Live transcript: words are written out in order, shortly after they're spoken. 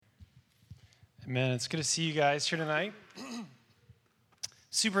Amen. It's good to see you guys here tonight.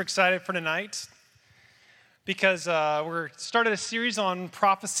 Super excited for tonight because we're started a series on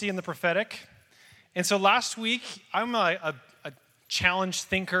prophecy and the prophetic. And so last week, I'm a challenge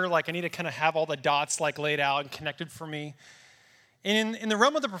thinker. Like I need to kind of have all the dots like laid out and connected for me. And in the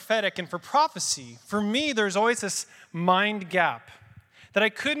realm of the prophetic and for prophecy, for me, there's always this mind gap that I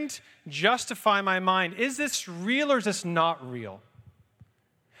couldn't justify my mind. Is this real or is this not real?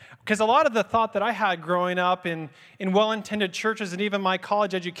 Because a lot of the thought that I had growing up in well-intended churches and even my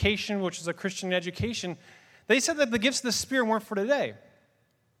college education, which is a Christian education, they said that the gifts of the Spirit weren't for today.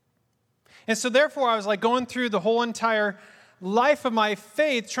 And so therefore, I was like going through the whole entire life of my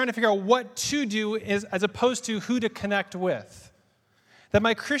faith, trying to figure out what to do as opposed to who to connect with. That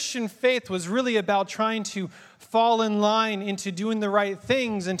my Christian faith was really about trying to fall in line into doing the right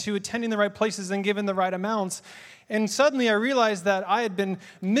things, into attending the right places and giving the right amounts. And suddenly I realized that I had been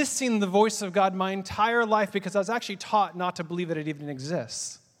missing the voice of God my entire life because I was actually taught not to believe that it even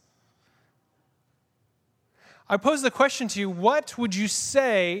exists. I pose the question to you, what would you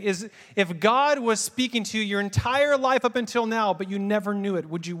say is if God was speaking to you your entire life up until now, but you never knew it,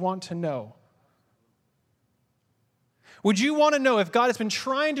 would you want to know? Would you want to know if God has been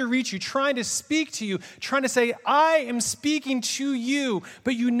trying to reach you, trying to speak to you, trying to say, I am speaking to you,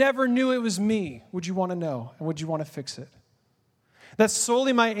 but you never knew it was me? Would you want to know? And would you want to fix it? That's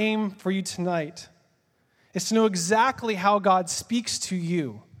solely my aim for you tonight, is to know exactly how God speaks to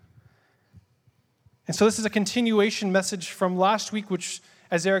you. And so this is a continuation message from last week, which,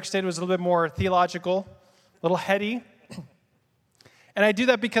 as Eric stated, was a little bit more theological, a little heady. And I do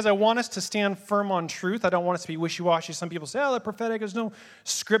that because I want us to stand firm on truth. I don't want us to be wishy-washy. Some people say, the prophetic, there's no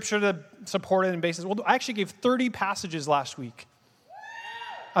scripture to support it and basis. Well, I actually gave 30 passages last week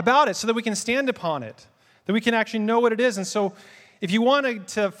about it so that we can stand upon it, that we can actually know what it is. And so if you wanted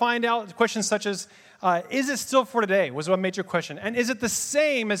to find out questions such as, is it still for today, was one major question. And is it the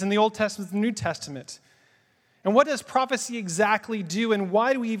same as in the Old Testament and the New Testament? And what does prophecy exactly do? And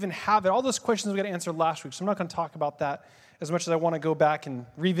why do we even have it? All those questions we got to answer last week. So I'm not going to talk about that as much as I want to go back and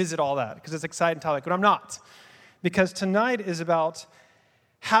revisit all that because it's exciting topic, but I'm not. Because tonight is about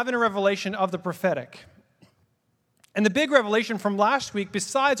having a revelation of the prophetic. And the big revelation from last week,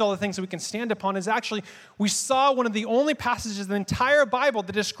 besides all the things that we can stand upon, is actually we saw one of the only passages in the entire Bible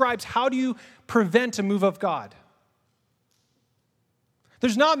that describes how do you prevent a move of God.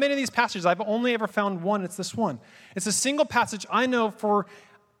 There's not many of these passages. I've only ever found one. It's this one. It's a single passage I know for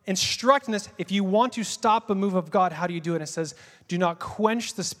instructing us, if you want to stop a move of God, how do you do it? It says, do not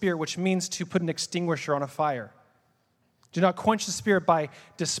quench the Spirit, which means to put an extinguisher on a fire. Do not quench the Spirit by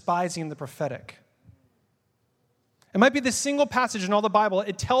despising the prophetic. It might be the single passage in all the Bible.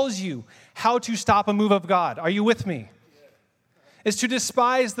 It tells you how to stop a move of God. Are you with me? It's to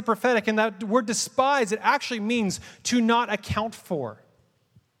despise the prophetic. And that word despise, it actually means to not account for.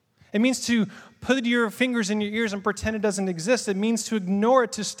 It means to put your fingers in your ears and pretend it doesn't exist. It means to ignore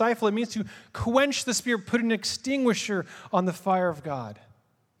it, to stifle it. It means to quench the Spirit, put an extinguisher on the fire of God.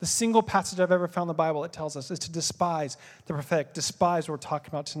 The single passage I've ever found in the Bible, it tells us, is to despise the prophetic, despise what we're talking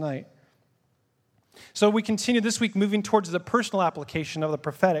about tonight. So we continue this week moving towards the personal application of the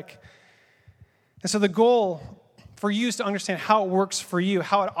prophetic. And so the goal for you is to understand how it works for you,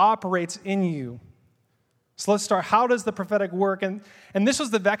 how it operates in you. So let's start. How does the prophetic work? And this was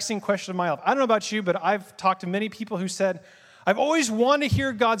the vexing question of my life. I don't know about you, but I've talked to many people who said, I've always wanted to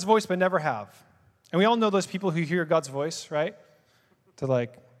hear God's voice, but never have. And we all know those people who hear God's voice, right? They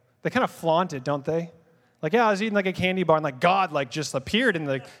kind of flaunt it, don't they? Like, yeah, I was eating like a candy bar, and like God like just appeared in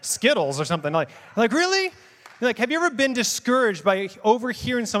the Skittles or something. Like really? Like, have you ever been discouraged by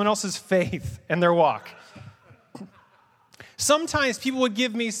overhearing someone else's faith and their walk? Sometimes people would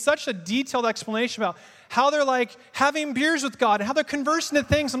give me such a detailed explanation about how they're like having beers with God and how they're conversing to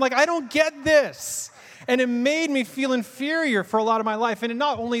things. I'm like, I don't get this. And it made me feel inferior for a lot of my life. And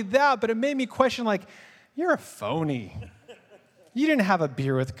not only that, but it made me question like, you're a phony. You didn't have a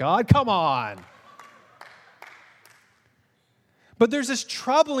beer with God. Come on. But there's this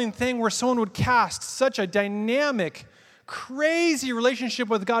troubling thing where someone would cast such a dynamic, crazy relationship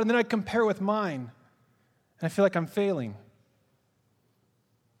with God, and then I'd compare it with mine. And I feel like I'm failing.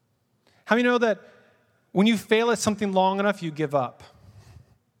 How many know that when you fail at something long enough, you give up?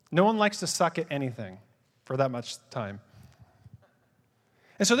 No one likes to suck at anything for that much time.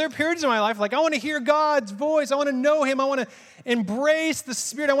 And so there are periods in my life like I want to hear God's voice. I want to know Him. I want to embrace the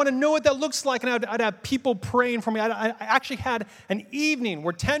Spirit. I want to know what that looks like. And I'd have people praying for me. I actually had an evening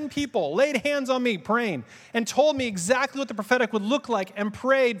where 10 people laid hands on me praying and told me exactly what the prophetic would look like and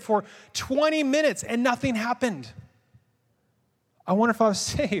prayed for 20 minutes and nothing happened. I wonder if I was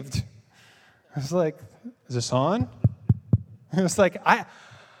saved. It's like, is this on? It's like,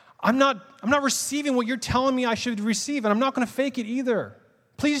 I'm not receiving what you're telling me I should receive, and I'm not going to fake it either.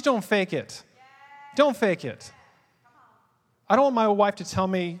 Please don't fake it. Don't fake it. I don't want my wife to tell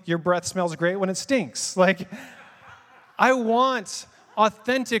me your breath smells great when it stinks. Like, I want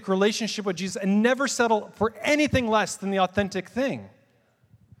authentic relationship with Jesus and never settle for anything less than the authentic thing.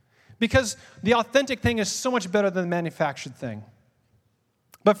 Because the authentic thing is so much better than the manufactured thing.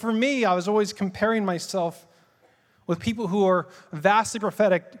 But for me, I was always comparing myself with people who are vastly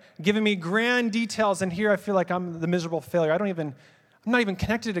prophetic, giving me grand details, and here I feel like I'm the miserable failure. I'm not even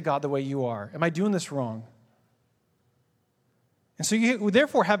connected to God the way you are. Am I doing this wrong? And so you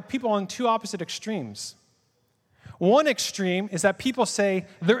therefore have people on two opposite extremes. One extreme is that people say,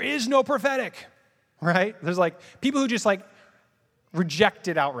 there is no prophetic, right? There's like people who just like reject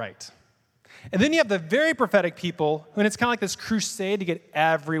it outright. And then you have the very prophetic people, and it's kind of like this crusade to get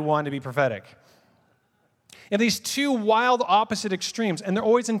everyone to be prophetic. You have these two wild opposite extremes, and they're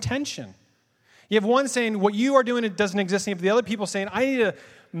always in tension. You have one saying, what you are doing, it doesn't exist, and you have the other people saying, I need to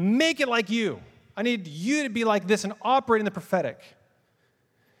make it like you. I need you to be like this and operate in the prophetic.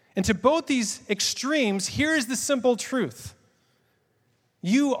 And to both these extremes, here's the simple truth.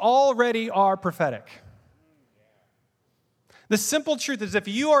 You already are prophetic. The simple truth is if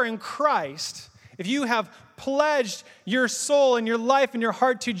you are in Christ, if you have pledged your soul and your life and your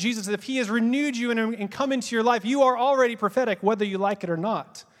heart to Jesus, if he has renewed you and come into your life, you are already prophetic, whether you like it or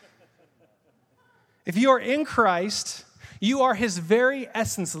not. If you are in Christ, you are his very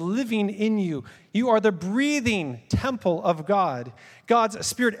essence living in you. You are the breathing temple of God. God's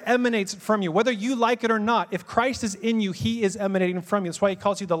Spirit emanates from you, whether you like it or not. If Christ is in you, he is emanating from you. That's why he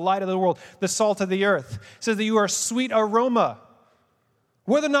calls you the light of the world, the salt of the earth. He says that you are a sweet aroma,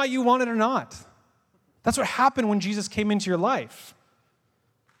 whether or not you want it or not. That's what happened when Jesus came into your life.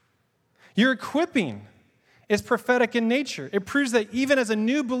 Your equipping is prophetic in nature. It proves that even as a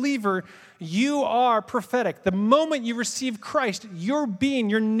new believer, you are prophetic. The moment you receive Christ, your being,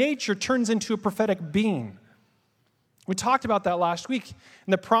 your nature turns into a prophetic being. We talked about that last week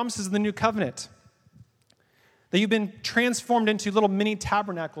in the promises of the new covenant. That you've been transformed into little mini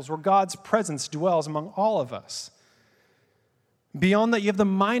tabernacles where God's presence dwells among all of us. Beyond that, you have the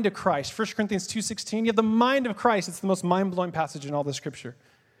mind of Christ. 1 Corinthians 2:16, you have the mind of Christ. It's the most mind-blowing passage in all the Scripture.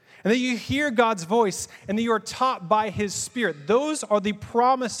 And that you hear God's voice and that you are taught by his Spirit. Those are the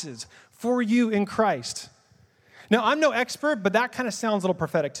promises for you in Christ. Now, I'm no expert, but that kind of sounds a little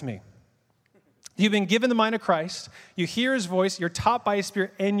prophetic to me. You've been given the mind of Christ, you hear his voice, you're taught by his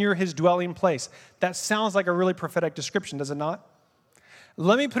Spirit, and you're his dwelling place. That sounds like a really prophetic description, does it not?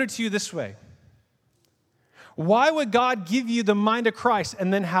 Let me put it to you this way. Why would God give you the mind of Christ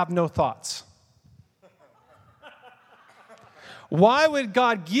and then have no thoughts? Why would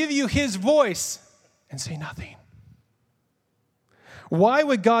God give you his voice and say nothing? Why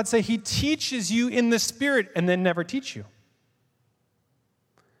would God say he teaches you in the Spirit and then never teach you?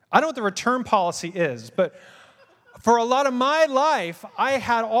 I don't know what the return policy is, but for a lot of my life, I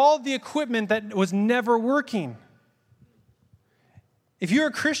had all the equipment that was never working. If you're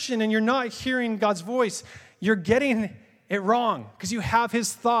a Christian and you're not hearing God's voice, you're getting it wrong because you have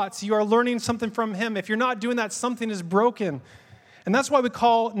his thoughts. You are learning something from him. If you're not doing that, something is broken. And that's why we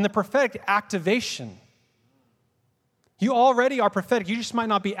call in the prophetic activation. You already are prophetic. You just might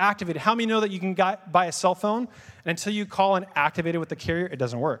not be activated. How many know that you can buy a cell phone, and until you call and activate it with the carrier, it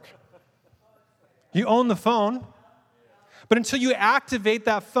doesn't work? You own the phone, but until you activate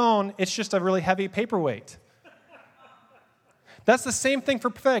that phone, it's just a really heavy paperweight. That's the same thing for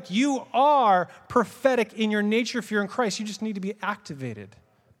prophetic. You are prophetic in your nature if you're in Christ. You just need to be activated.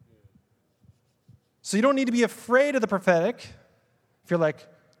 So you don't need to be afraid of the prophetic. If you're like,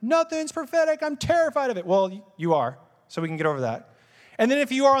 nothing's prophetic, I'm terrified of it. Well, you are, so we can get over that. And then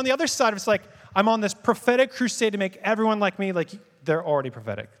if you are on the other side, it's like, I'm on this prophetic crusade to make everyone like me, like they're already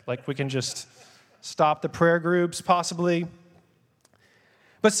prophetic. Like we can just stop the prayer groups, possibly.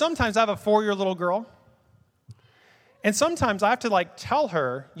 But sometimes I have a 4-year little girl. And sometimes I have to like tell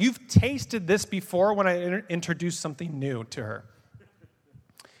her, you've tasted this before when I introduce something new to her.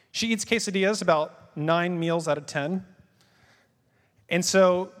 She eats quesadillas about 9 meals out of 10. And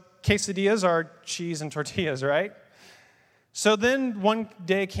so quesadillas are cheese and tortillas, right? So then one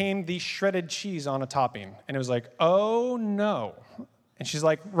day came the shredded cheese on a topping. And it was like, oh no. And she's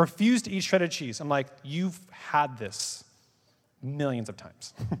like, refused to eat shredded cheese. I'm like, you've had this millions of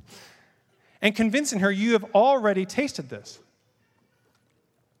times. And convincing her, you have already tasted this.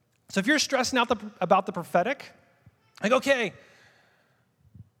 So if you're stressing out about the prophetic, like, okay,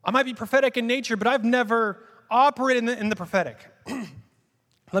 I might be prophetic in nature, but I've never operated in the prophetic.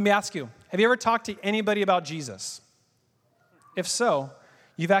 Let me ask you, Have you ever talked to anybody about Jesus? If so,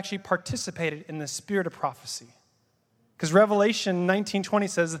 you've actually participated in the spirit of prophecy. Because Revelation 19:20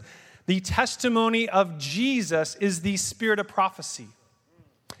 says, the testimony of Jesus is the spirit of prophecy.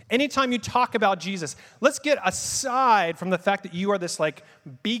 Anytime you talk about Jesus, let's get aside from the fact that you are this like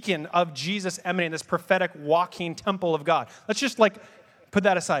beacon of Jesus emanating, this prophetic walking temple of God. Let's just like put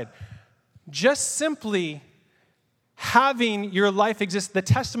that aside. Just simply having your life exist, the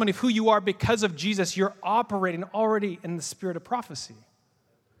testimony of who you are because of Jesus, you're operating already in the spirit of prophecy.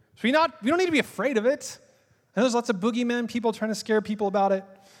 So we don't need to be afraid of it. And there's lots of boogeymen, people trying to scare people about it.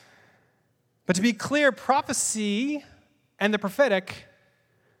 But to be clear, prophecy and the prophetic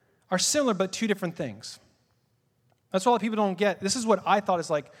are similar but two different things. That's what a lot of people don't get. This is what I thought is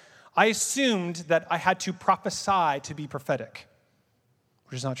like, I assumed that I had to prophesy to be prophetic,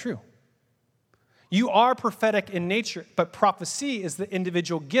 which is not true. You are prophetic in nature, but prophecy is the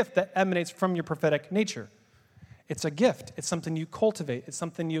individual gift that emanates from your prophetic nature. It's a gift. It's something you cultivate. It's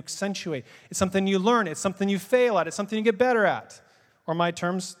something you accentuate. It's something you learn. It's something you fail at. It's something you get better at. Or my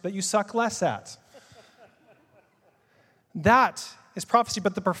terms, that you suck less at. That is prophecy,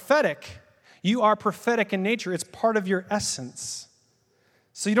 but the prophetic, you are prophetic in nature. It's part of your essence.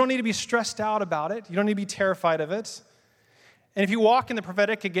 So you don't need to be stressed out about it. You don't need to be terrified of it. And if you walk in the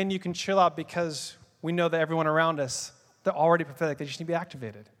prophetic, again, you can chill out because we know that everyone around us, they're already prophetic. They just need to be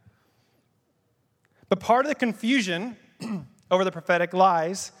activated. But part of the confusion over the prophetic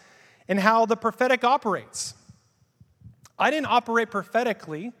lies in how the prophetic operates. I didn't operate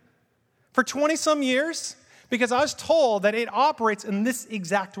prophetically for 20-some years because I was told that it operates in this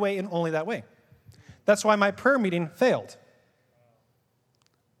exact way and only that way. That's why my prayer meeting failed.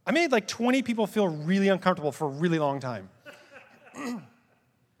 I made like 20 people feel really uncomfortable for a really long time. I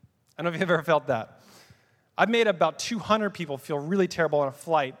don't know if you've ever felt that. I've made about 200 people feel really terrible on a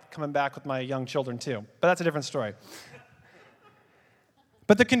flight coming back with my young children too. But that's a different story.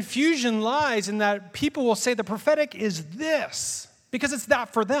 But the confusion lies in that people will say the prophetic is this because it's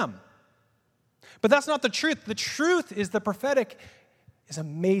that for them. But that's not the truth. The truth is the prophetic is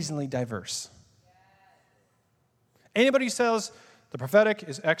amazingly diverse. Anybody who says the prophetic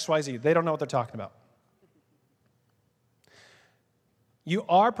is XYZ, they don't know what they're talking about. You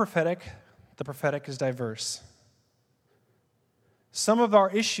are prophetic. The prophetic is diverse. Some of our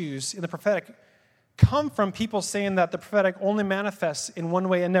issues in the prophetic come from people saying that the prophetic only manifests in one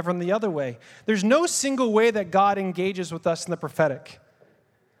way and never in the other way. There's no single way that God engages with us in the prophetic.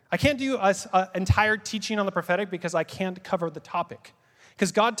 I can't do an entire teaching on the prophetic because I can't cover the topic.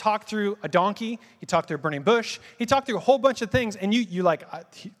 Because God talked through a donkey, he talked through a burning bush, he talked through a whole bunch of things, and you like,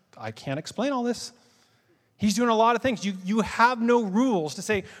 I can't explain all this. He's doing a lot of things. You have no rules to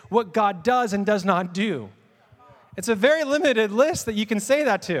say what God does and does not do. It's a very limited list that you can say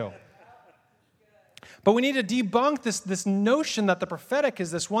that to. But we need to debunk this notion that the prophetic is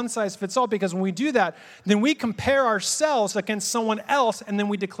this one-size-fits-all, because when we do that, then we compare ourselves against someone else, and then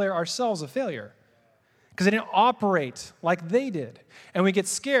we declare ourselves a failure. Because they didn't operate like they did. And we get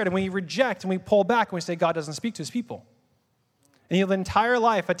scared, and we reject, and we pull back, and we say God doesn't speak to his people. And you live an entire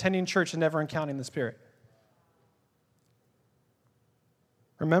life attending church and never encountering the Spirit.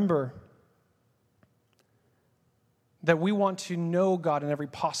 Remember that we want to know God in every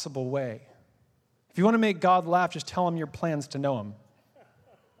possible way. If you want to make God laugh, just tell him your plans to know him.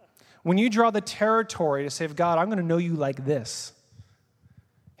 When you draw the territory to say, God, I'm going to know you like this,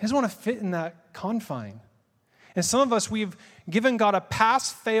 he doesn't want to fit in that confine. And some of us, we've given God a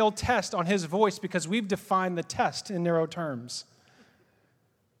pass-fail test on his voice because we've defined the test in narrow terms.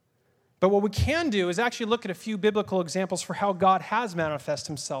 But what we can do is actually look at a few biblical examples for how God has manifested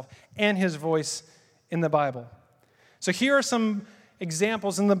himself and his voice in the Bible. So here are some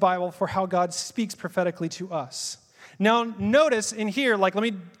examples in the Bible for how God speaks prophetically to us. Now, notice in here, let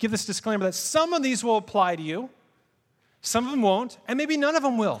me give this disclaimer that some of these will apply to you, some of them won't, and maybe none of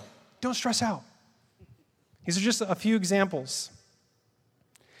them will. Don't stress out. These are just a few examples.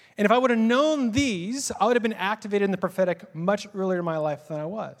 And if I would have known these, I would have been activated in the prophetic much earlier in my life than I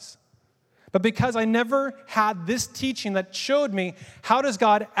was. But because I never had this teaching that showed me how does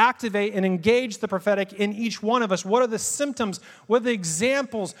God activate and engage the prophetic in each one of us, what are the symptoms, what are the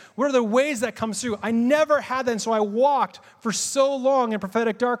examples, what are the ways that comes through, I never had that, and so I walked for so long in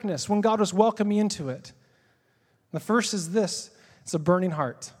prophetic darkness when God was welcoming me into it. The first is this, it's a burning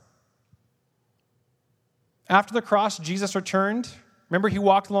heart. After the cross, Jesus returned. Remember, he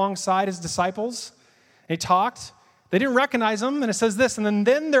walked alongside his disciples, and he talked. They didn't recognize him, and it says this, and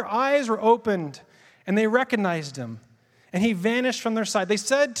then their eyes were opened, and they recognized him, and he vanished from their sight. They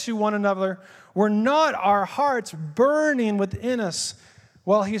said to one another, were not our hearts burning within us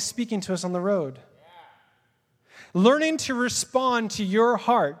while he is speaking to us on the road. Learning to respond to your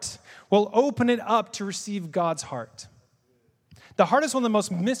heart will open it up to receive God's heart. The heart is one of the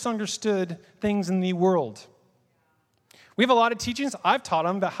most misunderstood things in the world. We have a lot of teachings I've taught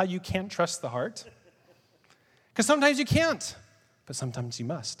them about how you can't trust the heart. Because sometimes you can't, but sometimes you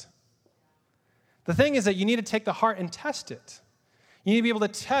must. The thing is that you need to take the heart and test it. You need to be able to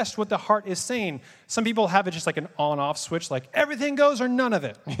test what the heart is saying. Some people have it just like an on-off switch, like everything goes or none of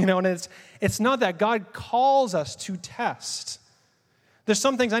it. And it's not that. God calls us to test. There's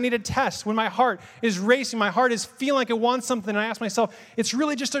some things I need to test. When my heart is racing, my heart is feeling like it wants something, and I ask myself, it's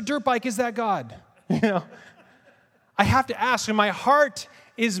really just a dirt bike, is that God? I have to ask, when my heart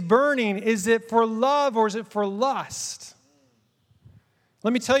is burning, is it for love or is it for lust?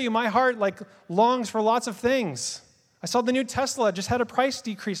 Let me tell you, my heart longs for lots of things. I saw the new Tesla just had a price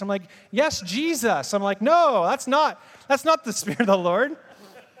decrease. I'm like, yes, Jesus. I'm like, no, that's not the Spirit of the Lord.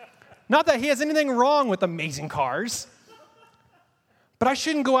 Not that he has anything wrong with amazing cars. But I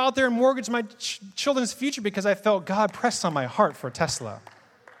shouldn't go out there and mortgage my children's future because I felt God pressed on my heart for a Tesla.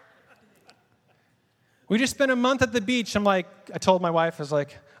 We just spent a month at the beach. I told my wife,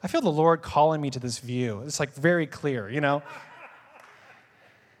 I feel the Lord calling me to this view. It's very clear,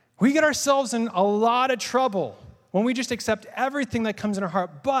 We get ourselves in a lot of trouble when we just accept everything that comes in our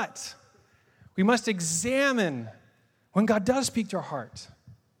heart. But we must examine when God does speak to our heart.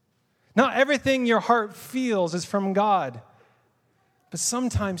 Not everything your heart feels is from God. But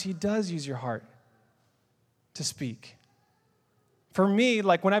sometimes he does use your heart to speak. For me,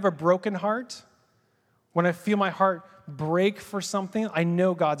 when I have a broken heart, when I feel my heart break for something, I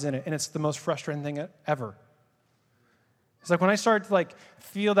know God's in it, and it's the most frustrating thing ever. It's when I start to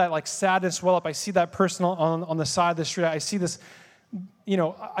feel that sadness well up, I see that person on the side of the street. I see this,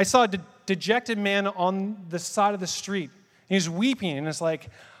 I saw a dejected man on the side of the street. And he was weeping, and it's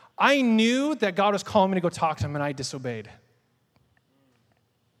I knew that God was calling me to go talk to him, and I disobeyed.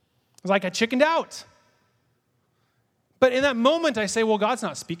 It was I chickened out. But in that moment, I say, well, God's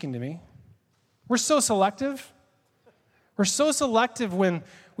not speaking to me. We're so selective. We're so selective when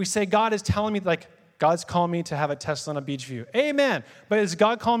we say God is telling me, God's calling me to have a Tesla on a beach view. Amen. But is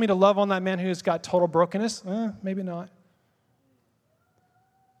God calling me to love on that man who's got total brokenness? Maybe not.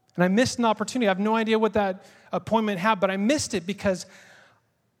 And I missed an opportunity. I have no idea what that appointment had, but I missed it because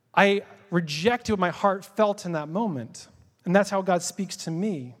I rejected what my heart felt in that moment. And that's how God speaks to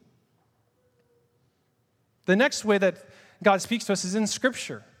me. The next way that God speaks to us is in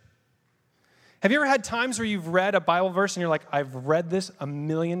Scripture. Have you ever had times where you've read a Bible verse and you're like, I've read this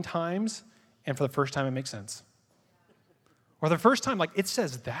 1,000,000 times, and for the first time it makes sense? Or the first time, it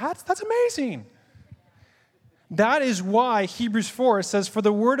says that? That's amazing. That is why Hebrews 4 says, for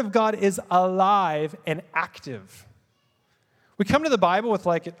the word of God is alive and active. We come to the Bible with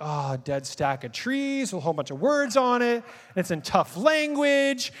a dead stack of trees with a whole bunch of words on it, and it's in tough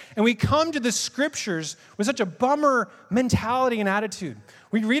language, and we come to the Scriptures with such a bummer mentality and attitude.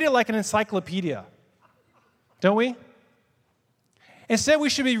 We read it like an encyclopedia, don't we? Instead, we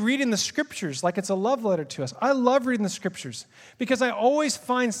should be reading the Scriptures like it's a love letter to us. I love reading the Scriptures because I always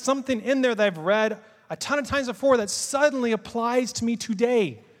find something in there that I've read a ton of times before that suddenly applies to me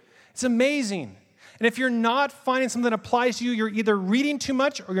today. It's amazing. And if you're not finding something that applies to you, you're either reading too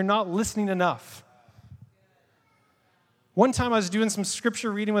much or you're not listening enough. One time I was doing some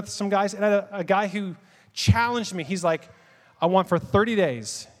scripture reading with some guys, and I had a guy who challenged me. He's like, I want for 30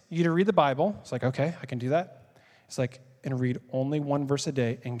 days you to read the Bible. It's okay, I can do that. It's and read only one verse a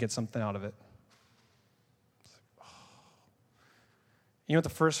day and get something out of it. You know what the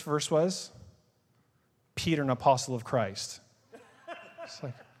first verse was? Peter, an apostle of Christ. It's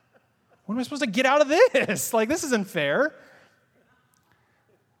what am I supposed to get out of this? This isn't fair.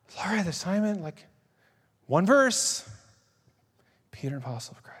 All right, the assignment, one verse. Peter,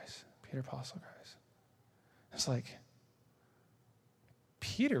 apostle of Christ. Peter, apostle of Christ. It's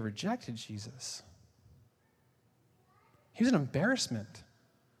Peter rejected Jesus. He was an embarrassment.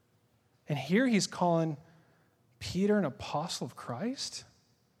 And here he's calling Peter an apostle of Christ?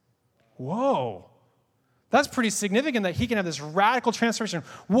 Whoa. That's pretty significant that he can have this radical transformation.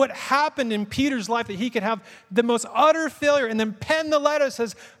 What happened in Peter's life that he could have the most utter failure and then pen the letter that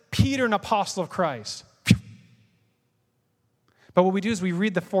says, Peter, an apostle of Christ. But what we do is we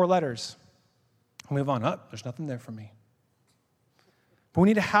read the 4 letters and move on. There's nothing there for me. But we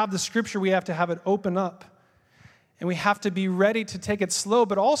need to have the Scripture. We have to have it open up. And we have to be ready to take it slow,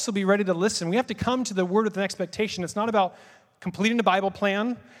 but also be ready to listen. We have to come to the Word with an expectation. It's not about completing a Bible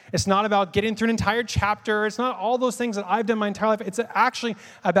plan. It's not about getting through an entire chapter. It's not all those things that I've done my entire life. It's actually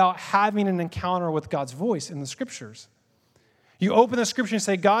about having an encounter with God's voice in the Scriptures. You open the scripture and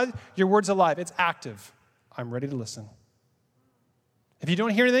say, God, your word's alive. It's active. I'm ready to listen. If you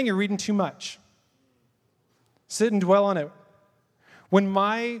don't hear anything, you're reading too much. Sit and dwell on it. When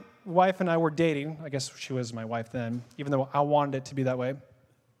my wife and I were dating, I guess she was my wife then, even though I wanted it to be that way,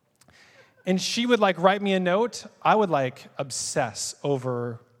 and she would write me a note, I would obsess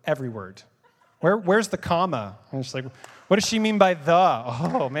over every word. Where's the comma? And she's like, what does she mean by the?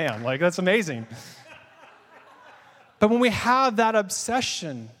 Oh man, that's amazing. But when we have that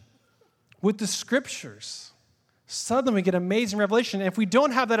obsession with the scriptures, suddenly we get amazing revelation. And if we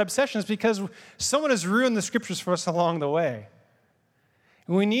don't have that obsession, it's because someone has ruined the scriptures for us along the way.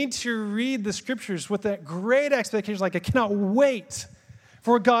 And we need to read the scriptures with that great expectation, I cannot wait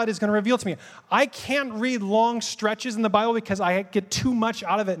for what God is going to reveal to me. I can't read long stretches in the Bible because I get too much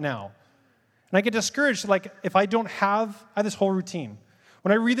out of it now. And I get discouraged, if I have this whole routine.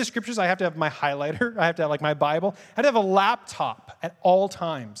 When I read the scriptures, I have to have my highlighter. I have to have my Bible. I have to have a laptop at all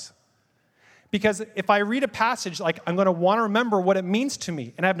times. Because if I read a passage, I'm going to want to remember what it means to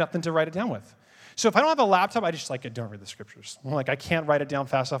me, and I have nothing to write it down with. So if I don't have a laptop, I just don't read the scriptures. I can't write it down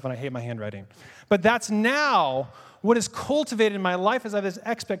fast enough, and I hate my handwriting. But that's now what is cultivated in my life is I have this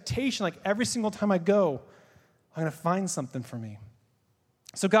expectation, every single time I go, I'm going to find something for me.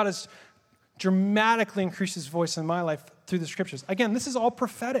 So God has dramatically increased his voice in my life through the scriptures. Again, this is all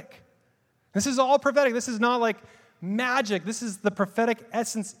prophetic. This is all prophetic. This is not magic. This is the prophetic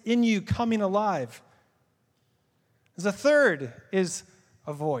essence in you coming alive. The third is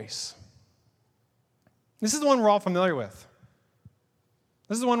a voice. This is the one we're all familiar with.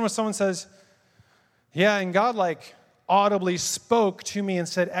 This is the one where someone says, yeah, and God audibly spoke to me and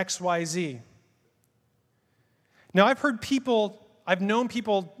said X, Y, Z. Now, I've known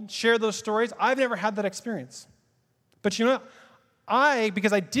people share those stories. I've never had that experience. But you know what?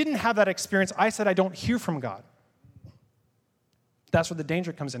 Because I didn't have that experience, I said I don't hear from God. That's where the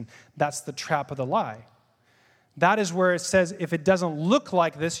danger comes in. That's the trap of the lie. That is where it says, if it doesn't look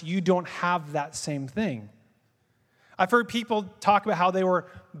like this, you don't have that same thing. I've heard people talk about how they were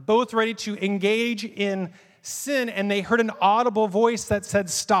both ready to engage in sin, and they heard an audible voice that said,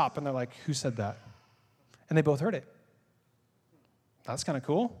 stop. And they're like, who said that? And they both heard it. That's kind of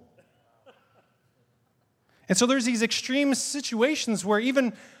cool. And so there's these extreme situations where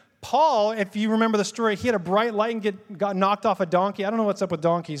even Paul, if you remember the story, he had a bright light and got knocked off a donkey. I don't know what's up with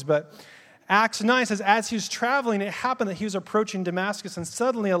donkeys, but Acts 9 says, as he was traveling, it happened that he was approaching Damascus, and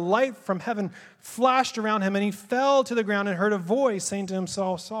suddenly a light from heaven flashed around him, and he fell to the ground and heard a voice saying to him,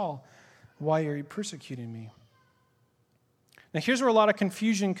 Saul, Saul, why are you persecuting me? Now here's where a lot of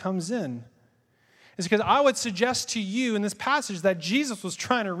confusion comes in. It's because I would suggest to you in this passage that Jesus was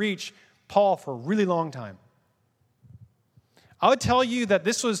trying to reach Paul for a really long time. I would tell you that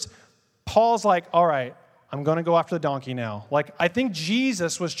this was Paul's all right, I'm going to go after the donkey now. I think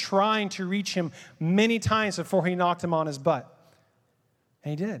Jesus was trying to reach him many times before he knocked him on his butt.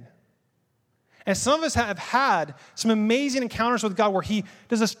 And he did. And some of us have had some amazing encounters with God where he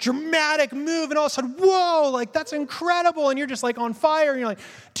does this dramatic move and all of a sudden, whoa, that's incredible. And you're just on fire. And you're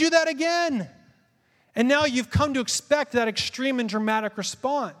do that again. And now you've come to expect that extreme and dramatic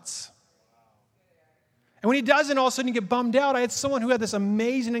response. And when he doesn't, all of a sudden you get bummed out. I had someone who had this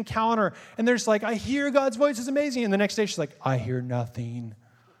amazing encounter, and they're just I hear God's voice, it's amazing. And the next day she's I hear nothing.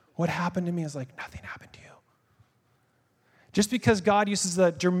 What happened to me? Is nothing happened to you. Just because God uses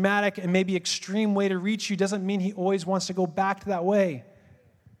a dramatic and maybe extreme way to reach you doesn't mean he always wants to go back to that way.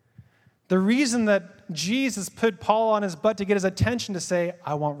 The reason that Jesus put Paul on his butt to get his attention to say,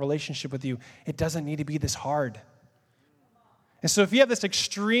 I want relationship with you, it doesn't need to be this hard. And so if you have this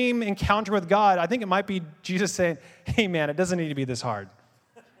extreme encounter with God, I think it might be Jesus saying, hey man, it doesn't need to be this hard.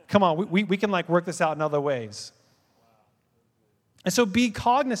 Come on, we can work this out in other ways. And so be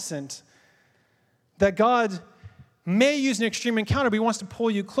cognizant that God may use an extreme encounter, but he wants to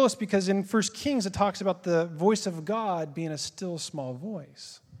pull you close, because in 1 Kings it talks about the voice of God being a still small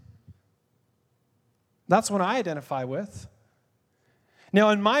voice. That's what I identify with. Now,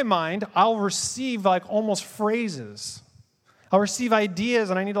 in my mind, I'll receive almost phrases. I'll receive ideas,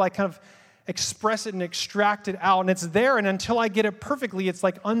 and I need to kind of express it and extract it out. And it's there, and until I get it perfectly, it's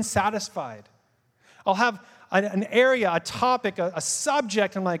unsatisfied. I'll have an area, a topic, a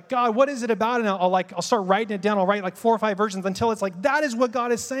subject. I'm God, what is it about? And I'll start writing it down. I'll write 4 or 5 versions until it's that is what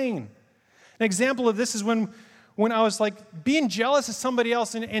God is saying. An example of this is when I was being jealous of somebody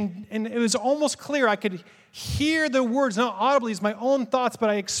else, and it was almost clear I could hear the words, not audibly, as my own thoughts, but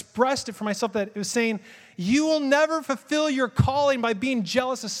I expressed it for myself, that it was saying, you will never fulfill your calling by being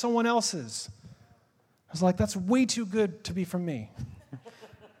jealous of someone else's. I was that's way too good to be from me.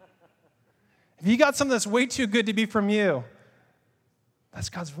 If you got something that's way too good to be from you, That's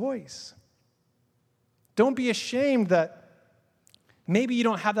God's voice. Don't be ashamed that maybe you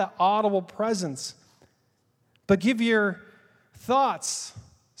don't have that audible presence, but give your thoughts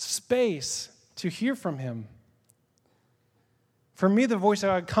space to hear from him. For me, the voice of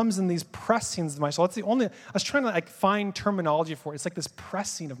God comes in these pressings of my soul. That's the only, I was trying to find terminology for it. It's like this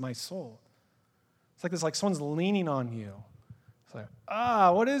pressing of my soul. It's like this, like someone's leaning on you. It's like,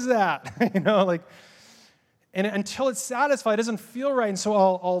 what is that? And until it's satisfied, it doesn't feel right. And so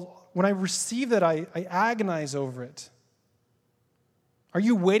I'll when I receive that, I agonize over it. Are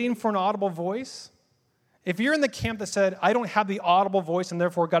you waiting for an audible voice? If you're in the camp that said, I don't have the audible voice and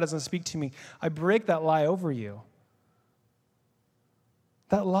therefore God doesn't speak to me, I break that lie over you.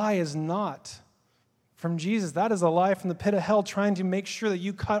 That lie is not from Jesus. That is a lie from the pit of hell trying to make sure that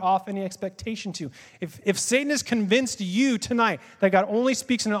you cut off any expectation to. If Satan has convinced you tonight that God only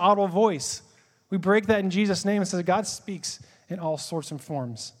speaks in an audible voice, we break that in Jesus' name and say God speaks in all sorts and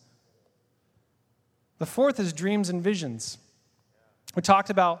forms. The fourth is dreams and visions. We talked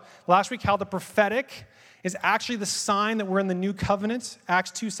about last week how the prophetic is actually the sign that we're in the new covenant,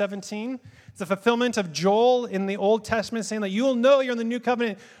 Acts 2:17. It's the fulfillment of Joel in the Old Testament saying that you will know you're in the new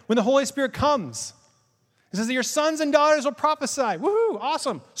covenant when the Holy Spirit comes. It says that your sons and daughters will prophesy. Woohoo,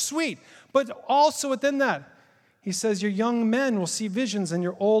 awesome, sweet. But also within that, he says your young men will see visions and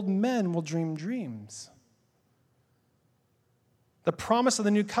your old men will dream dreams. The promise of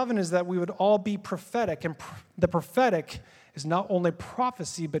the new covenant is that we would all be prophetic, and the prophetic is not only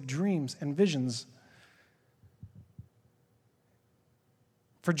prophecy, but dreams and visions.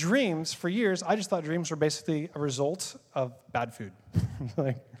 For dreams, for years, I just thought dreams were basically a result of bad food.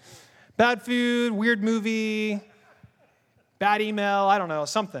 Bad food, weird movie, bad email, I don't know,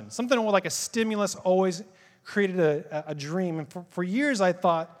 something. Something like a stimulus always created a dream. And for years, I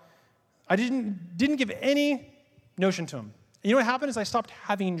thought, I didn't give any notion to them. And you know what happened is I stopped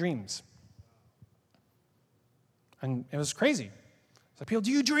having dreams. And it was crazy. It's like, people, do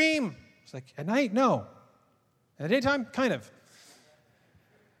you dream? It's like, at night, no. In the daytime, kind of.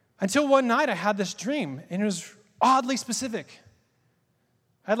 Until one night I had this dream, and it was oddly specific.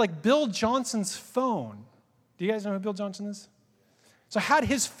 I had Bill Johnson's phone. Do you guys know who Bill Johnson is? So I had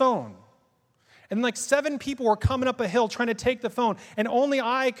his phone. And 7 people were coming up a hill trying to take the phone, and only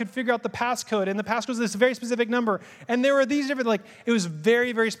I could figure out the passcode, and the passcode was this very specific number. And there were these different, it was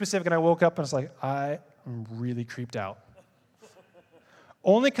very, very specific, and I woke up and I was like, I am really creeped out.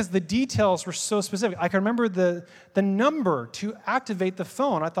 Only because the details were so specific. I can remember the number to activate the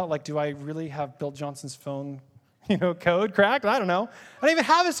phone. I thought, do I really have Bill Johnson's phone, code cracked? I don't know. I don't even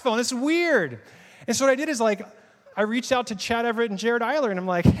have his phone. It's weird. And so what I did is, I reached out to Chad Everett and Jared Eiler, and I'm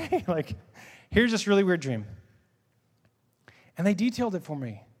like, hey, here's this really weird dream. And they detailed it for me.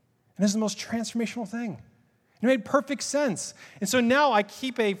 And this is the most transformational thing. It made perfect sense. And so now I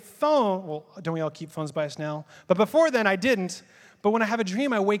keep a phone. Well, don't we all keep phones by us now? But before then, I didn't. But when I have a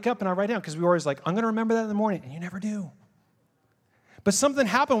dream, I wake up and I write down, because we were always I'm going to remember that in the morning, and you never do. But something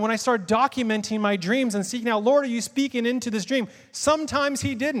happened when I started documenting my dreams and seeking out, Lord, are you speaking into this dream? Sometimes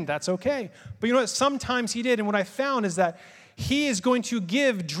he didn't. That's okay. But you know what? Sometimes he did. And what I found is that he is going to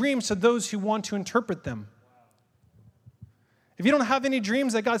give dreams to those who want to interpret them. If you don't have any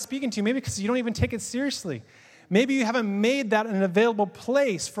dreams that God's speaking to you, maybe because you don't even take it seriously. Maybe you haven't made that an available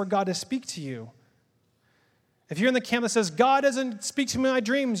place for God to speak to you. If you're in the camp that says, God doesn't speak to me in my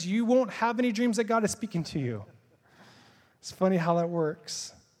dreams, you won't have any dreams that God is speaking to you. It's funny how that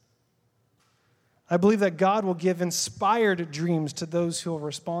works. I believe that God will give inspired dreams to those who will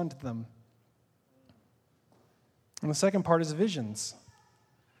respond to them. And the second part is visions.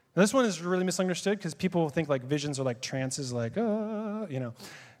 Now, this one is really misunderstood because people think visions are trances,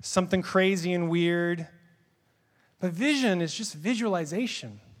 something crazy and weird. But vision is just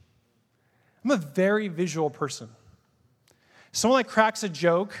visualization. I'm a very visual person. Someone cracks a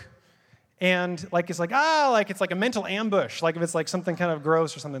joke and it's it's a mental ambush, if it's something kind of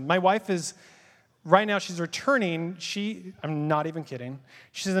gross or something. My wife is, right now she's returning, I'm not even kidding,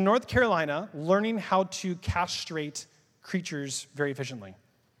 she's in North Carolina learning how to castrate creatures very efficiently.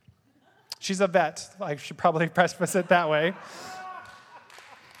 She's a vet. I should probably preface it that way.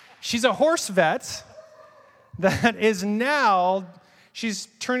 She's a horse vet that is now, she's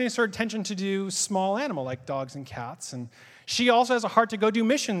turning her attention to do small animal like dogs and cats. And she also has a heart to go do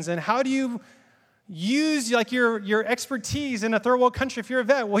missions. And how do you use your expertise in a third world country if you're a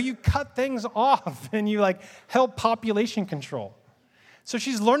vet? Well, you cut things off and you help population control. So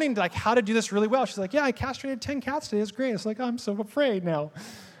she's learning how to do this really well. She's like, yeah, I castrated 10 cats today. It's great. It's I'm so afraid now.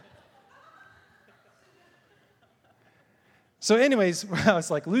 So anyways, I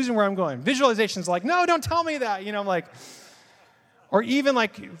was losing where I'm going. Visualization's no, don't tell me that. I'm Or even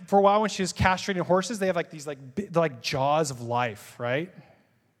like for a while when she was castrating horses, they have like these like jaws of life, right?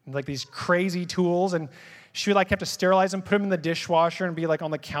 Like these crazy tools, and she would like have to sterilize them, put them in the dishwasher, and be like on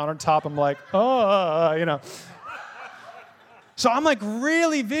the countertop. I'm like, oh, you know. So I'm like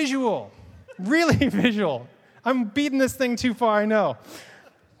really visual. I'm beating this thing too far, I know.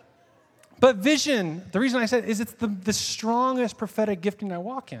 But vision, the reason I said it is it's the strongest prophetic gifting I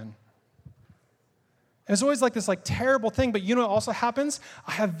walk in. And it's always like this like terrible thing, but you know what also happens?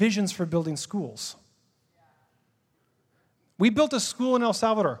 I have visions for building schools. We built a school in El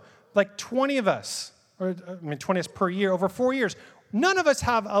Salvador, like 20 of us, 20 of us per year, over 4 years. None of us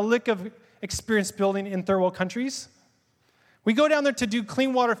have a lick of experience building in third world countries. We go down there to do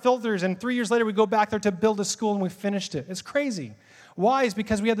clean water filters, and 3 years later we go back there to build a school, and we finished it. It's crazy. Why? It's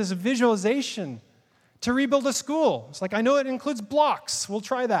because we have this visualization to rebuild a school. It's like, I know it includes blocks. We'll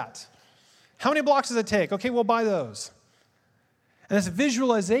try that. How many blocks does it take? Okay, we'll buy those. And this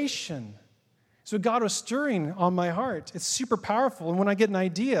visualization is what God was stirring on my heart. It's super powerful. And when I get an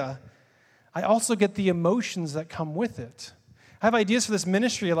idea, I also get the emotions that come with it. I have ideas for this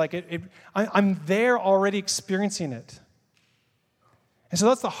ministry. I'm there already experiencing it. And so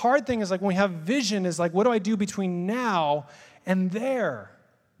that's the hard thing, is like when we have vision, is like, what do I do between now and there?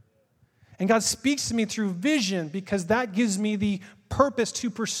 And God speaks to me through vision because that gives me the purpose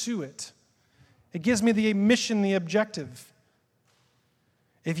to pursue it. It gives me the mission, the objective.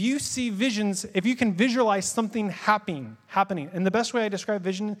 If you see visions, if you can visualize something happening, and the best way I describe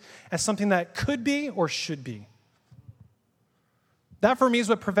vision as something that could be or should be. That for me is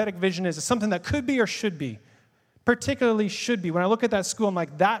what prophetic vision is. It's something that could be or should be. Particularly should be. When I look at that school, I'm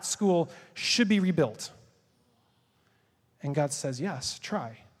like, that school should be rebuilt. And God says, yes,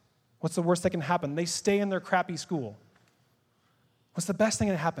 try. What's the worst that can happen? They stay in their crappy school. What's the best thing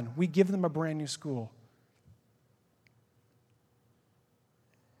that can happen? We give them a brand new school.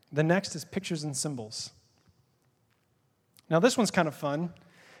 The next is pictures and symbols. Now this one's kind of fun,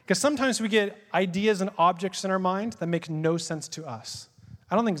 because sometimes we get ideas and objects in our mind that make no sense to us.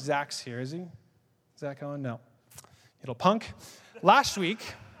 I don't think Zach's here, is he? Zach Owen? No. Little punk. Last week,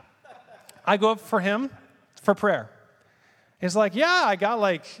 I go up for him for prayer. He's like, yeah, I got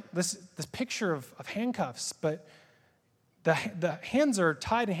like this picture of handcuffs, but the hands are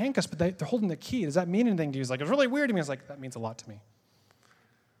tied in handcuffs, but they're holding the key. Does that mean anything to you? He's like, it's really weird to me. I was like, that means a lot to me.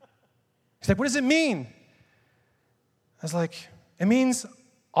 He's like, what does it mean? I was like, it means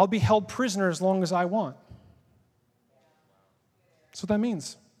I'll be held prisoner as long as I want. That's what that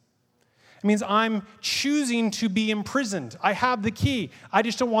means. It means I'm choosing to be imprisoned. I have the key. I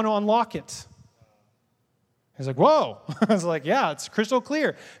just don't want to unlock it. He's like, whoa. I was like, yeah, it's crystal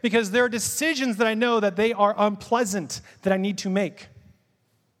clear. Because there are decisions that I know that they are unpleasant that I need to make.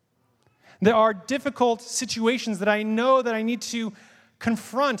 There are difficult situations that I know that I need to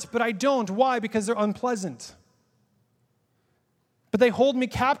confront, but I don't. Why? Because they're unpleasant. But they hold me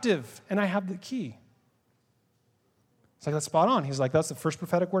captive, and I have the key. It's like, that's spot on. He's like, that's the first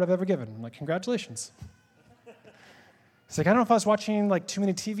prophetic word I've ever given. I'm like, congratulations. He's like, I don't know if I was watching like too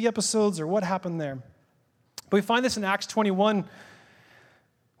many TV episodes or what happened there. But we find this in Acts 21,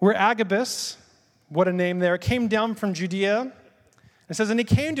 where Agabus, what a name there, came down from Judea. It says, and he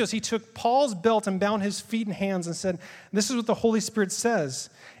came to us. He took Paul's belt and bound his feet and hands and said, this is what the Holy Spirit says.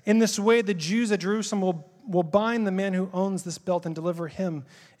 In this way, the Jews at Jerusalem will bind the man who owns this belt and deliver him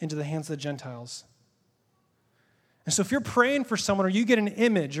into the hands of the Gentiles. And so if you're praying for someone, or you get an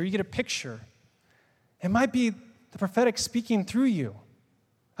image, or you get a picture, it might be the prophetic speaking through you,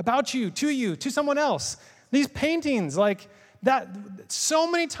 about you, to someone else. These paintings, like that, so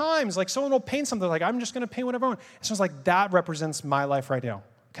many times, like someone will paint something, like, I'm just going to paint whatever I want. It's just like, that represents my life right now.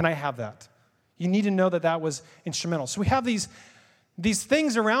 Can I have that? You need to know that that was instrumental. So we have these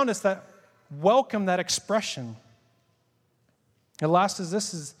things around us that welcome that expression. And last is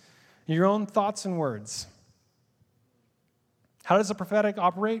this, is your own thoughts and words. How does the prophetic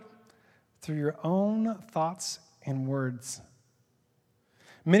operate? Through your own thoughts and words.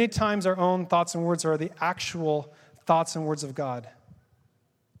 Many times our own thoughts and words are the actual thoughts and words of God.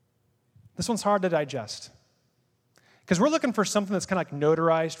 This one's hard to digest. Because we're looking for something that's kind of like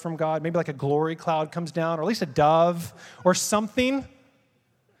notarized from God. Maybe like a glory cloud comes down, or at least a dove or something.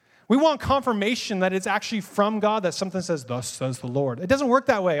 We want confirmation that it's actually from God, that something says, thus says the Lord. It doesn't work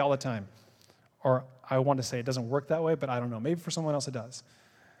that way all the time. Or I want to say it doesn't work that way, but I don't know. Maybe for someone else it does.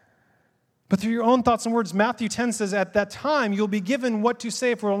 But through your own thoughts and words, Matthew 10 says, at that time you'll be given what to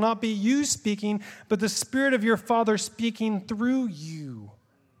say, for it will not be you speaking, but the Spirit of your Father speaking through you.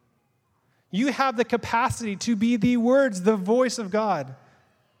 You have the capacity to be the words, the voice of God.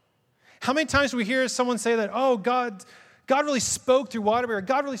 How many times do we hear someone say that, oh, God God really spoke through Waterbury, or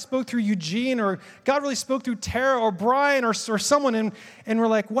God really spoke through Eugene, or God really spoke through Tara or Brian or someone, and we're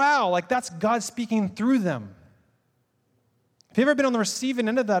like, wow, like that's God speaking through them. If you've ever been on the receiving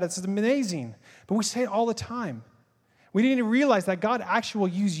end of that, it's amazing. But we say it all the time. We need to realize that God actually will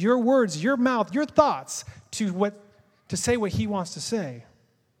use your words, your mouth, your thoughts to say what he wants to say.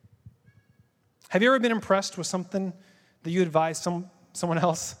 Have you ever been impressed with something that you advised someone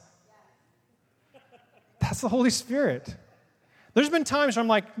else? That's the Holy Spirit. There's been times where I'm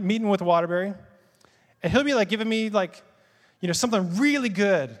like meeting with Waterbury, and he'll be like giving me like, something really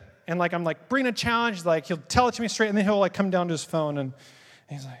good. And like I'm like bringing a challenge, like he'll tell it to me straight, and then he'll like come down to his phone and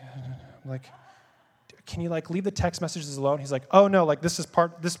he's like, I'm like, can you like leave the text messages alone? He's like, oh no, like this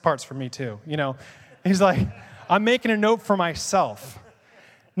part's for me too, He's like, I'm making a note for myself.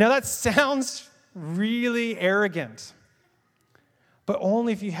 Now that sounds really arrogant, but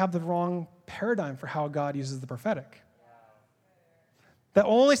only if you have the wrong paradigm for how God uses the prophetic. That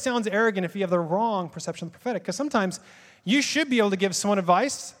only sounds arrogant if you have the wrong perception of the prophetic, because sometimes you should be able to give someone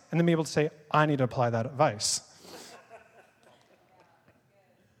advice and then be able to say, I need to apply that advice.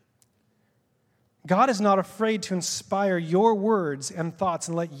 God is not afraid to inspire your words and thoughts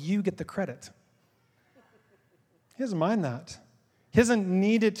and let you get the credit. He doesn't mind that. He doesn't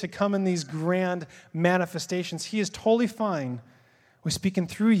need it to come in these grand manifestations. He is totally fine with speaking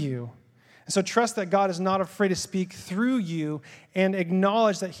through you. And so trust that God is not afraid to speak through you and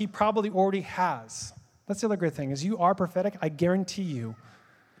acknowledge that he probably already has. That's the other great thing, is you are prophetic. I guarantee you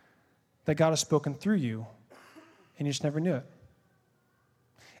that God has spoken through you, and you just never knew it.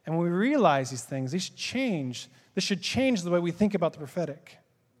 And when we realize these things, this should change the way we think about the prophetic.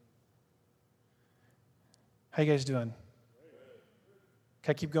 How you guys doing?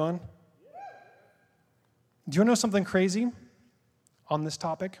 Can I keep going? Do you want to know something crazy on this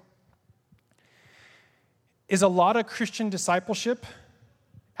topic? Is a lot of Christian discipleship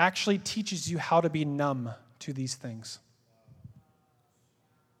actually teaches you how to be numb to these things.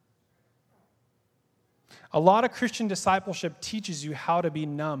 A lot of Christian discipleship teaches you how to be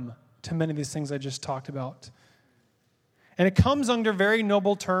numb to many of these things I just talked about. And it comes under very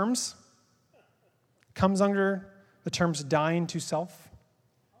noble terms. It comes under the terms dying to self.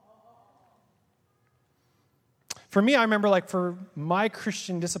 For me, I remember for my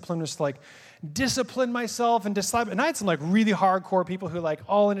Christian discipline was discipline myself and disciple. And I had some really hardcore people who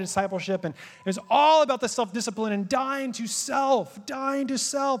all into discipleship, and it was all about the self-discipline and dying to self.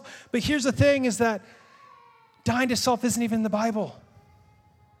 But here's the thing is that dying to self isn't even in the Bible.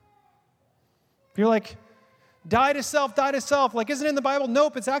 You're like, die to self. Isn't it in the Bible?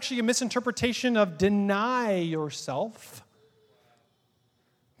 Nope, it's actually a misinterpretation of deny yourself.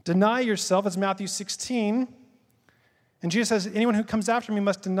 Deny yourself, it's Matthew 16. And Jesus says, anyone who comes after me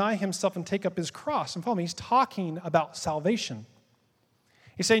must deny himself and take up his cross and follow me. He's talking about salvation.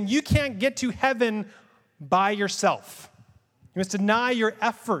 He's saying you can't get to heaven by yourself. You must deny your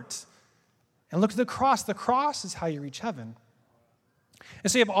effort and look to the cross. The cross is how you reach heaven.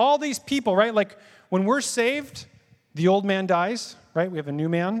 And so you have all these people, right? When we're saved, the old man dies, right? We have a new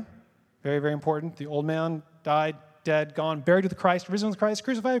man. Very, very important. The old man died, dead, gone, buried with Christ, risen with Christ,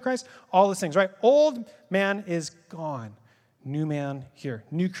 crucified with Christ, all those things, right? Old man is gone. New man here.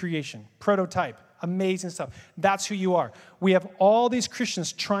 New creation. Prototype. Amazing stuff. That's who you are. We have all these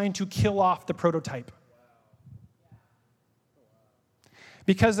Christians trying to kill off the prototype.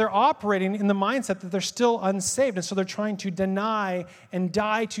 Because they're operating in the mindset that they're still unsaved, and so they're trying to deny and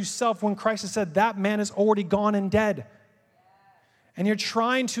die to self when Christ has said that man is already gone and dead. And you're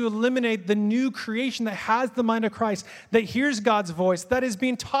trying to eliminate the new creation that has the mind of Christ, that hears God's voice, that is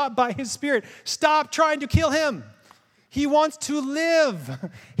being taught by his Spirit. Stop trying to kill him. He wants to live.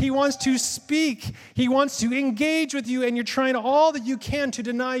 He wants to speak. He wants to engage with you, and you're trying all that you can to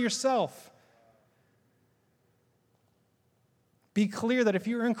deny yourself. Be clear that if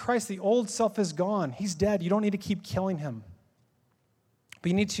you're in Christ, the old self is gone. He's dead. You don't need to keep killing him.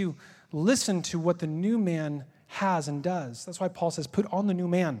 But you need to listen to what the new man has and does. That's why Paul says, put on the new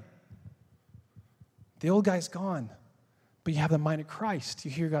man. The old guy's gone, but you have the mind of Christ.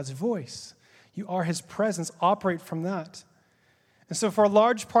 You hear God's voice. You are his presence. Operate from that. And so for a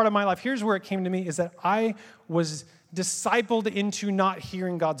large part of my life, here's where it came to me, is that I was discipled into not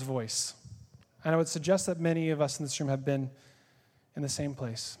hearing God's voice. And I would suggest that many of us in this room have been in the same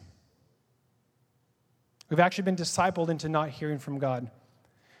place. We've actually been discipled into not hearing from God.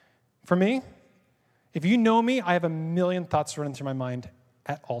 For me, if you know me, I have a million thoughts running through my mind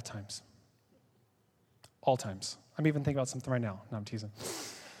at all times. All times. I'm even thinking about something right now. No, I'm teasing.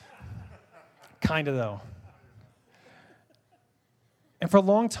 Kind of, though. And for a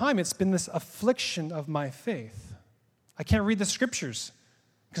long time, it's been this affliction of my faith. I can't read the scriptures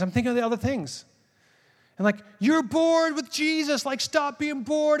because I'm thinking of the other things. And like, you're bored with Jesus. Like, stop being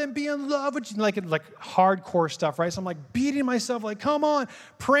bored and be in love with like hardcore stuff, right? So I'm like beating myself, like, come on,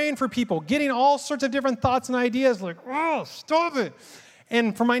 praying for people, getting all sorts of different thoughts and ideas, like, oh, stop it.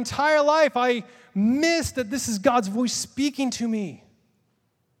 And for my entire life, I missed that this is God's voice speaking to me.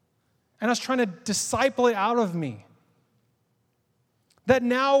 And I was trying to disciple it out of me. That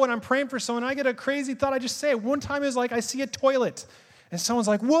now when I'm praying for someone, I get a crazy thought, I just say it. One time it was like, I see a toilet. And someone's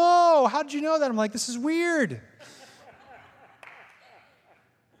like, whoa, how did you know that? I'm like, this is weird.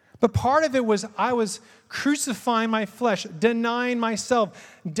 But part of it was I was crucifying my flesh, denying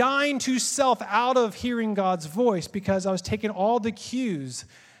myself, dying to self out of hearing God's voice because I was taking all the cues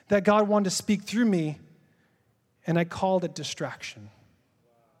that God wanted to speak through me, and I called it distraction.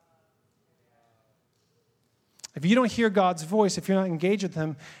 If you don't hear God's voice, if you're not engaged with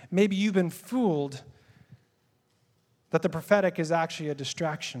him, maybe you've been fooled that the prophetic is actually a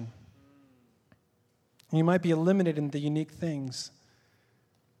distraction. And you might be eliminating the unique things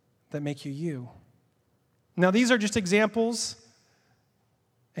that make you you. Now, these are just examples.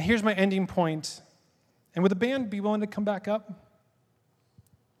 And here's my ending point. And would the band be willing to come back up?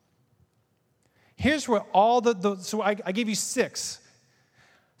 Here's where all so I gave you six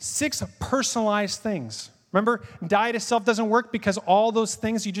personalized things. Remember, die to self doesn't work because all those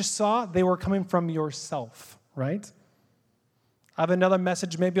things you just saw, they were coming from yourself, right? I have another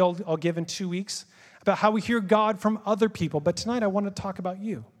message maybe I'll give in 2 weeks about how we hear God from other people. But tonight I want to talk about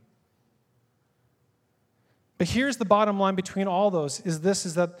you. But here's the bottom line between all those is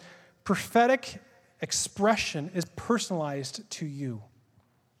that prophetic expression is personalized to you.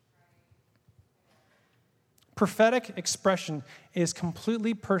 Prophetic expression is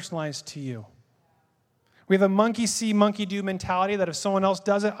completely personalized to you. We have a monkey see, monkey do mentality that if someone else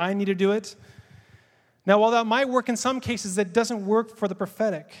does it, I need to do it. Now, while that might work in some cases, it doesn't work for the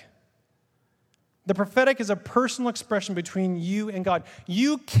prophetic. The prophetic is a personal expression between you and God.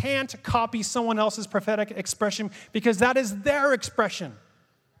 You can't copy someone else's prophetic expression because that is their expression.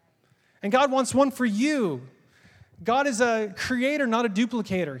 And God wants one for you. God is a creator, not a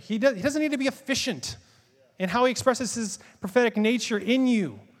duplicator. He doesn't need to be efficient in how he expresses his prophetic nature in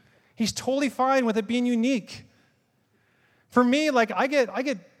you. He's totally fine with it being unique. For me, like I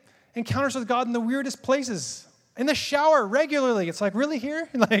get encounters with God in the weirdest places. In the shower regularly. It's like, really here?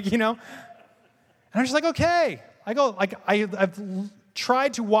 Like, you know? And I'm just like, okay. I've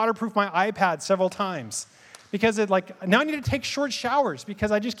tried to waterproof my iPad several times because now I need to take short showers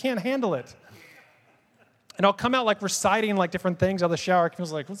because I just can't handle it. And I'll come out like reciting like different things out of the shower. It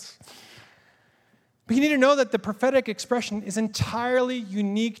feels like, But you need to know that the prophetic expression is entirely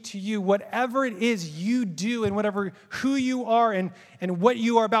unique to you. Whatever it is you do and who you are and what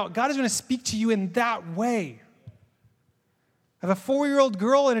you are about, God is going to speak to you in that way. I have a 4-year-old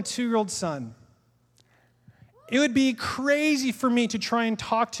girl and a 2-year-old son. It would be crazy for me to try and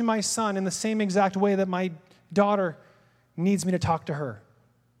talk to my son in the same exact way that my daughter needs me to talk to her.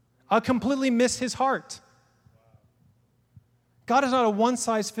 I'll completely miss his heart. God is not a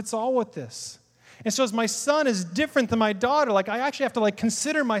one-size-fits-all with this. And so as my son is different than my daughter, I actually have to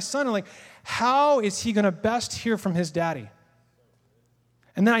consider my son and how is he going to best hear from his daddy?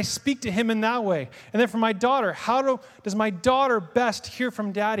 And then I speak to him in that way. And then for my daughter, does my daughter best hear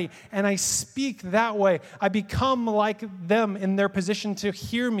from daddy? And I speak that way. I become like them in their position to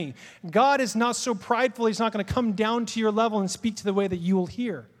hear me. God is not so prideful. He's not going to come down to your level and speak to the way that you will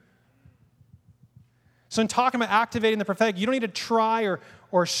hear. So in talking about activating the prophetic, you don't need to try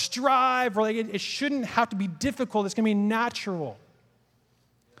or strive. It shouldn't have to be difficult. It's going to be natural.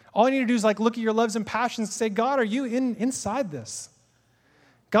 All you need to do is look at your loves and passions and say, God, are you inside this?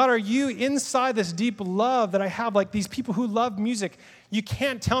 God, are you inside this deep love that I have? Like these people who love music, you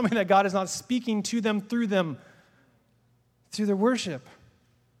can't tell me that God is not speaking to them, through their worship.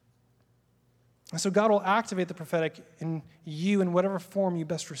 And so God will activate the prophetic in you in whatever form you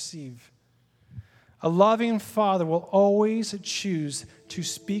best receive. A loving father will always choose to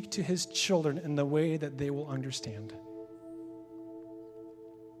speak to his children in the way that they will understand.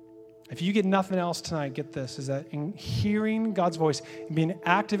 If you get nothing else tonight, get this, is that in hearing God's voice and being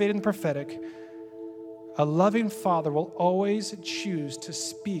activated in the prophetic, a loving father will always choose to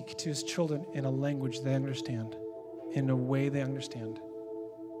speak to his children in a language they understand, in a way they understand.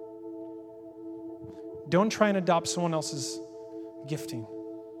 Don't try and adopt someone else's gifting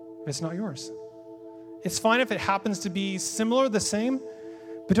if it's not yours. It's fine if it happens to be similar, the same,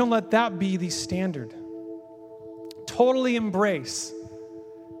 but don't let that be the standard. Totally embrace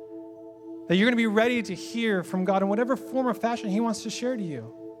that you're going to be ready to hear from God in whatever form or fashion he wants to share to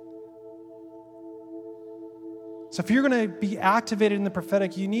you. So if you're going to be activated in the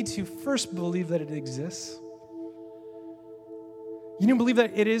prophetic, you need to first believe that it exists. You need to believe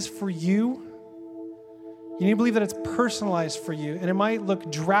that it is for you. You need to believe that it's personalized for you, and it might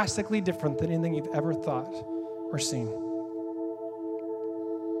look drastically different than anything you've ever thought or seen.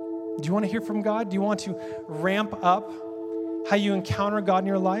 Do you want to hear from God? Do you want to ramp up how you encounter God in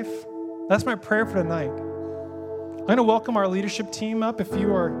your life? That's my prayer for tonight. I'm going to welcome our leadership team up. If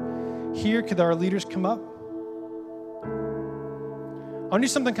you are here, could our leaders come up? I want to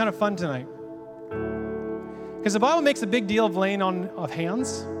do something kind of fun tonight. Because the Bible makes a big deal of laying on of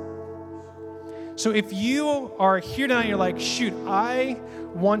hands. So if you are here tonight, you're like, shoot, I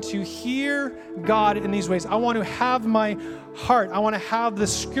want to hear God in these ways. I want to have my heart. I want to have the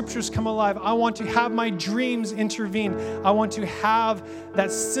scriptures come alive. I want to have my dreams intervene. I want to have that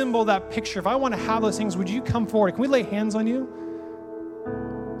symbol, that picture. If I want to have those things, would you come forward? Can we lay hands on you?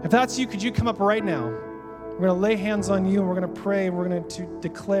 If that's you, could you come up right now? We're going to lay hands on you, and we're going to pray, and we're going to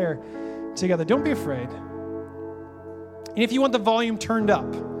declare together. Don't be afraid. And if you want the volume turned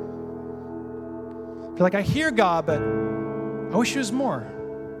up, you're like, I hear God, but I wish it was more.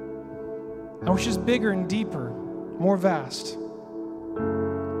 I wish it was bigger and deeper, more vast.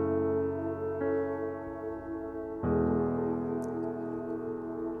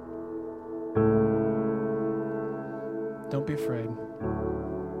 Don't be afraid.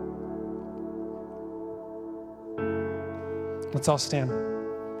 Let's all stand.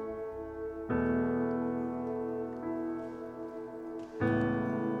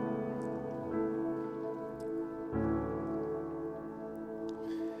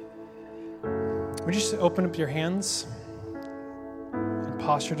 Would you just open up your hands and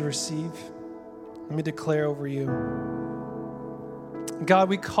posture to receive? Let me declare over you. God,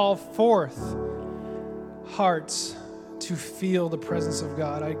 we call forth hearts to feel the presence of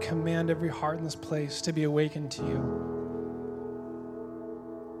God. I command every heart in this place to be awakened to you.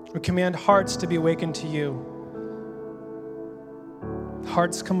 We command hearts to be awakened to you.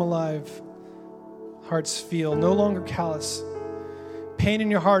 Hearts come alive. Hearts feel, no longer callous. Pain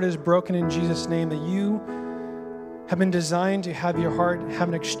in your heart is broken in Jesus' name, that you have been designed to have your heart have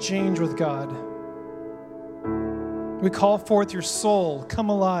an exchange with God. We call forth your soul, come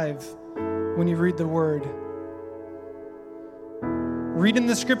alive when you read the word. Reading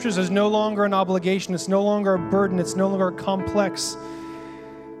the scriptures is no longer an obligation. It's no longer a burden. It's no longer complex.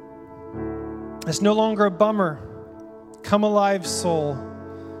 It's no longer a bummer. Come alive, soul.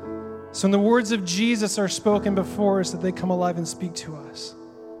 So when the words of Jesus are spoken before us, that they come alive and speak to us.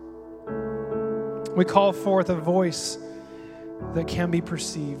 We call forth a voice that can be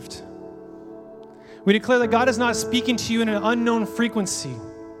perceived. We declare that God is not speaking to you in an unknown frequency.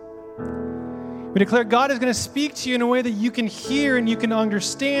 We declare God is going to speak to you in a way that you can hear and you can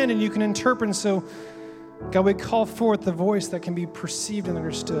understand and you can interpret. And so, God, we call forth the voice that can be perceived and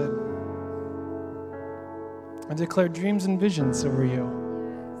understood. I declare dreams and visions over you.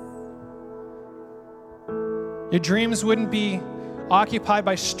 Your dreams wouldn't be occupied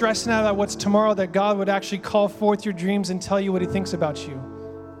by stressing out about what's tomorrow, that God would actually call forth your dreams and tell you what he thinks about you.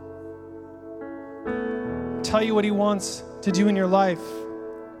 Tell you what he wants to do in your life.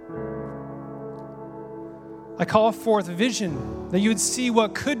 I call forth vision, that you would see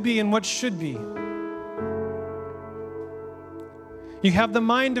what could be and what should be. You have the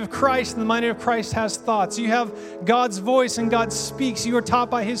mind of Christ, and the mind of Christ has thoughts. You have God's voice, and God speaks. You are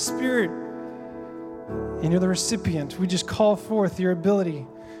taught by his Spirit. And you're the recipient. We just call forth your ability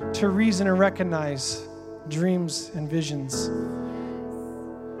to reason and recognize dreams and visions.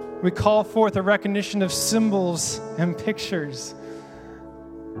 We call forth a recognition of symbols and pictures.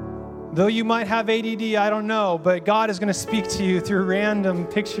 Though you might have ADD, I don't know, but God is going to speak to you through random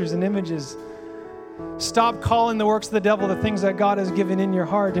pictures and images. Stop calling the works of the devil the things that God has given in your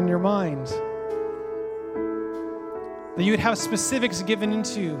heart and your mind. That you would have specifics given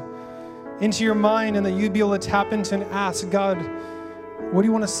into your mind, and that you'd be able to tap into and ask, God, what do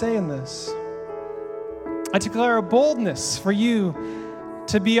you want to say in this? I declare a boldness for you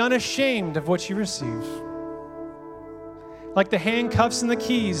to be unashamed of what you receive. Like the handcuffs and the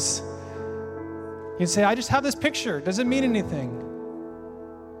keys. You'd say, I just have this picture. Does it mean anything?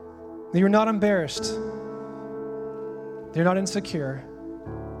 That you're not embarrassed. That you're not insecure.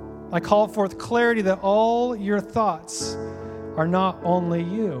 I call forth clarity that all your thoughts are not only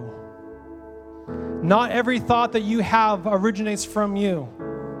you. Not every thought that you have originates from you.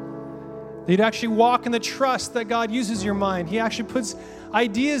 That you'd actually walk in the trust that God uses your mind. He actually puts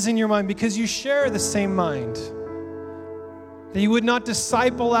ideas in your mind because you share the same mind. That you would not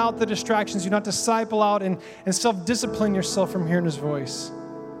disciple out the distractions. You not disciple out and self-discipline yourself from hearing his voice.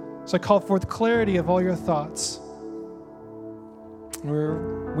 So I call forth clarity of all your thoughts.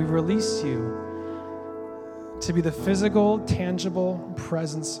 We release you to be the physical, tangible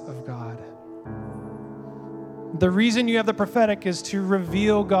presence of God. The reason you have the prophetic is to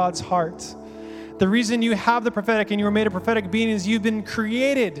reveal God's heart. The reason you have the prophetic and you were made a prophetic being is you've been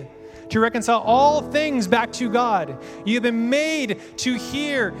created to reconcile all things back to God. You've been made to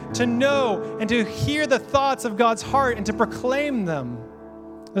hear, to know, and to hear the thoughts of God's heart and to proclaim them.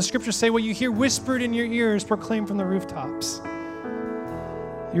 The scriptures say what you hear whispered in your ears, proclaim from the rooftops.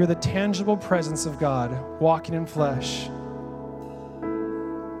 You're the tangible presence of God walking in flesh.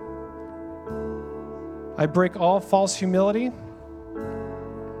 I break all false humility.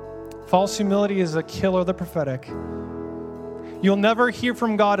 False humility is a killer of the prophetic. You'll never hear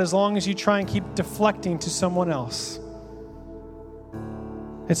from God as long as you try and keep deflecting to someone else.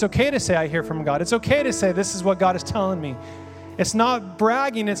 It's okay to say, I hear from God. It's okay to say, this is what God is telling me. It's not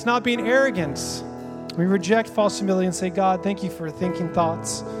bragging. It's not being arrogant. We reject false humility and say, God, thank you for thinking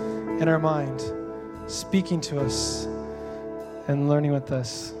thoughts in our mind, speaking to us, and learning with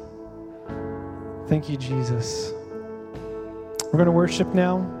us. Thank you, Jesus. We're going to worship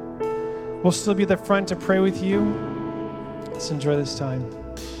now. We'll still be at the front to pray with you. Let's enjoy this time.